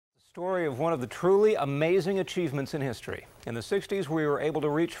Story of one of the truly amazing achievements in history. In the 60s, we were able to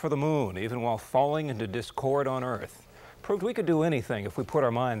reach for the moon, even while falling into discord on Earth. Proved we could do anything if we put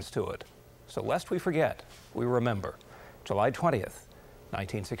our minds to it. So lest we forget, we remember. July 20th,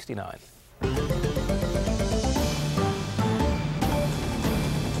 1969.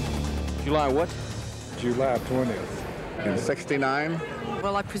 July what? July 20th. In 69?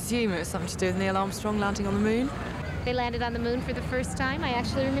 Well, I presume it was something to do with Neil Armstrong landing on the moon. They landed on the moon for the first time. I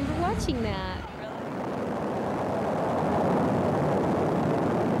actually remember watching that.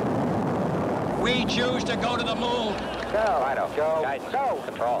 We choose to go to the moon. Go, Idaho. Go. Guidance. Go.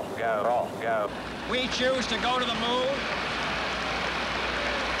 Control. Go. Control. Go. We choose to go to the moon.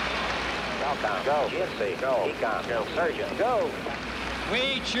 Falcon. Go. GNC. Go. Econ. Go. Surgeon. Go.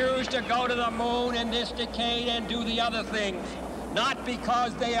 We choose to go to the moon in this decade and do the other things. Not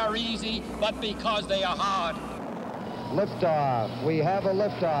because they are easy, but because they are hard. Liftoff. We have a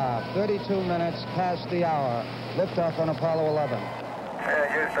liftoff. 32 minutes past the hour. Liftoff on Apollo 11.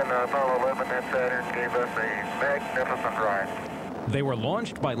 Houston, Apollo 11 and Saturn gave us a magnificent ride. They were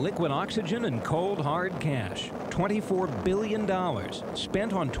launched by liquid oxygen and cold, hard cash. $24 billion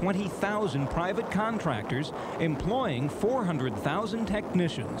spent on 20,000 private contractors employing 400,000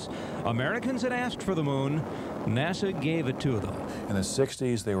 technicians. Americans had asked for the moon. NASA gave it to them. In the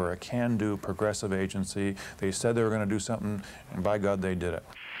 60s, they were a can-do progressive agency. They said they were going to do something, and by God, they did it.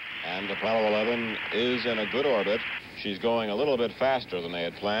 And Apollo 11 is in a good orbit. She's going a little bit faster than they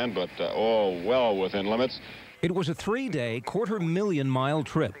had planned, but all well within limits. It was a 3-day, quarter-million-mile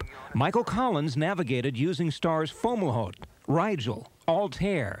trip. Michael Collins navigated using stars Fomalhaut, Rigel,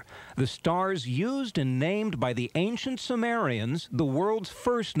 Altair, the stars used and named by the ancient Sumerians, the world's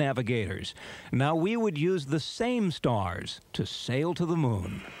first navigators. Now we would use the same stars to sail to the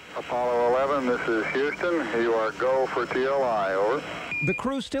moon. Apollo 11, this is Houston. You are go for TLI, over. The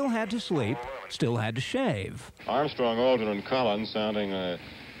crew still had to sleep, still had to shave. Armstrong, Aldrin, and Collins sounding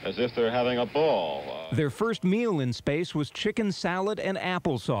as if they're having a ball. Their first meal in space was chicken salad and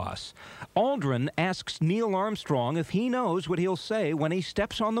applesauce. Aldrin asks Neil Armstrong if he knows what he'll say when he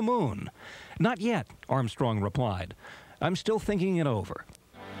steps on the moon. Not yet, Armstrong replied. I'm still thinking it over.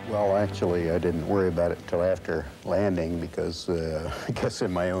 Well, actually, I didn't worry about it until after landing because I guess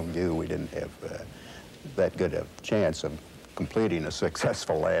in my own view, we didn't have that good a chance of completing a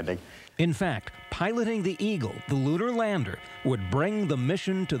successful landing. In fact, piloting the Eagle, the lunar lander, would bring the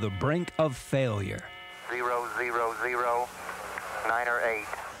mission to the brink of failure. 0, 0, 0, 9 or 8.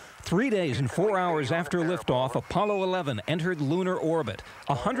 3 days and 4 hours after liftoff, Apollo 11 entered lunar orbit.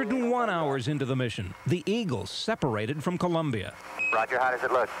 101 hours into the mission, the Eagle separated from Columbia. Roger, how does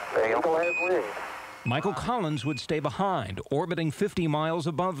it look? The Eagle has wings. Michael Collins would stay behind, orbiting 50 miles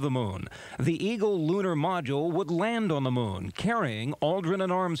above the moon. The Eagle lunar module would land on the moon, carrying Aldrin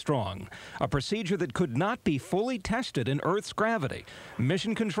and Armstrong, a procedure that could not be fully tested in Earth's gravity.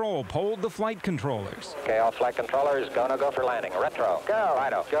 Mission Control polled the flight controllers. Okay, all flight controllers, go for landing. Retro. Go.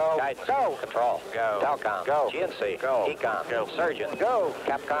 Idaho. Go. Guidance. Go. Control. Go. Telcom. Go. GNC. Go. Econ. Go. Surgeon. Go.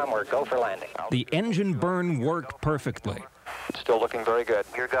 Capcom, we're go for landing. The engine burn worked perfectly. Still looking very good.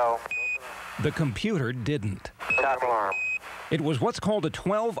 Here go. The computer didn't. Top alarm. It was what's called a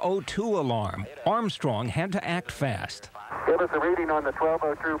 1202 alarm. Armstrong had to act fast. Give us a reading on the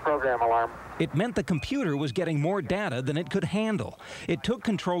 1202 program alarm. It meant the computer was getting more data than it could handle. It took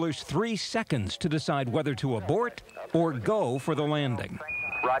controllers 3 seconds to decide whether to abort or go for the landing.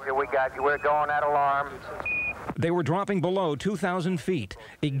 Roger, we got you. We're going at alarm. They were dropping below 2,000 feet.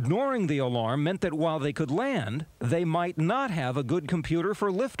 Ignoring the alarm meant that while they could land, they might not have a good computer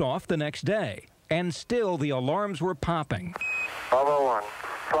for liftoff the next day. And still, the alarms were popping. 1201.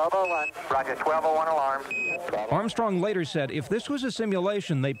 1201. Roger, 1201 alarm. Armstrong later said if this was a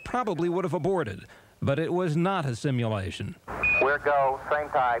simulation, they probably would have aborted. But it was not a simulation. We're go. Same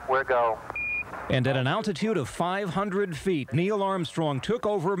type. We're go. And at an altitude of 500 feet, Neil Armstrong took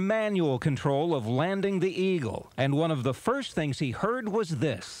over manual control of landing the Eagle. And one of the first things he heard was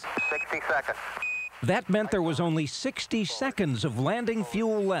this. 60 seconds. That meant there was only 60 seconds of landing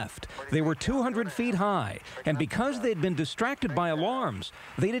fuel left. They were 200 feet high, and because they'd been distracted by alarms,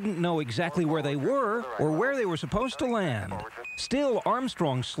 they didn't know exactly where they were or where they were supposed to land. Still,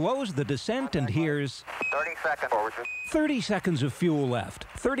 Armstrong slows the descent and hears 30 seconds. 30 seconds of fuel left,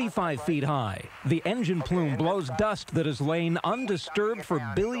 35 feet high. The engine plume blows dust that has lain undisturbed for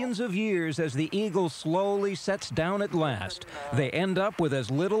billions of years as the Eagle slowly sets down at last. They end up with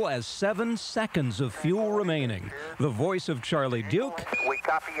as little as 7 seconds of fuel remaining. The voice of Charlie Duke. We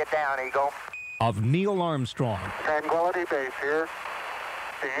copy you down, Eagle. Of Neil Armstrong. Tranquility Base here.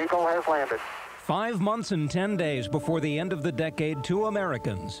 The Eagle has landed. 5 months and 10 days before the end of the decade, 2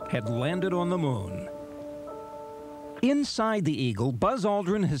 Americans had landed on the moon. Inside the Eagle, Buzz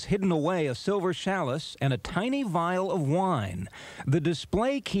Aldrin has hidden away a silver chalice and a tiny vial of wine. The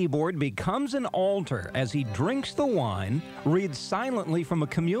display keyboard becomes an altar as he drinks the wine, reads silently from a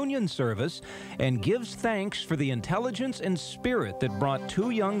communion service, and gives thanks for the intelligence and spirit that brought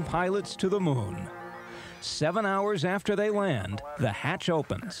 2 young pilots to the moon. 7 hours after they land, the hatch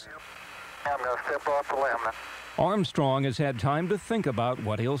opens. I'm going to step off the limb. Armstrong has had time to think about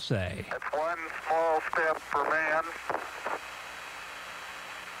what he'll say. It's one small step for man,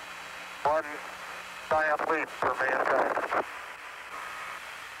 one giant leap for mankind.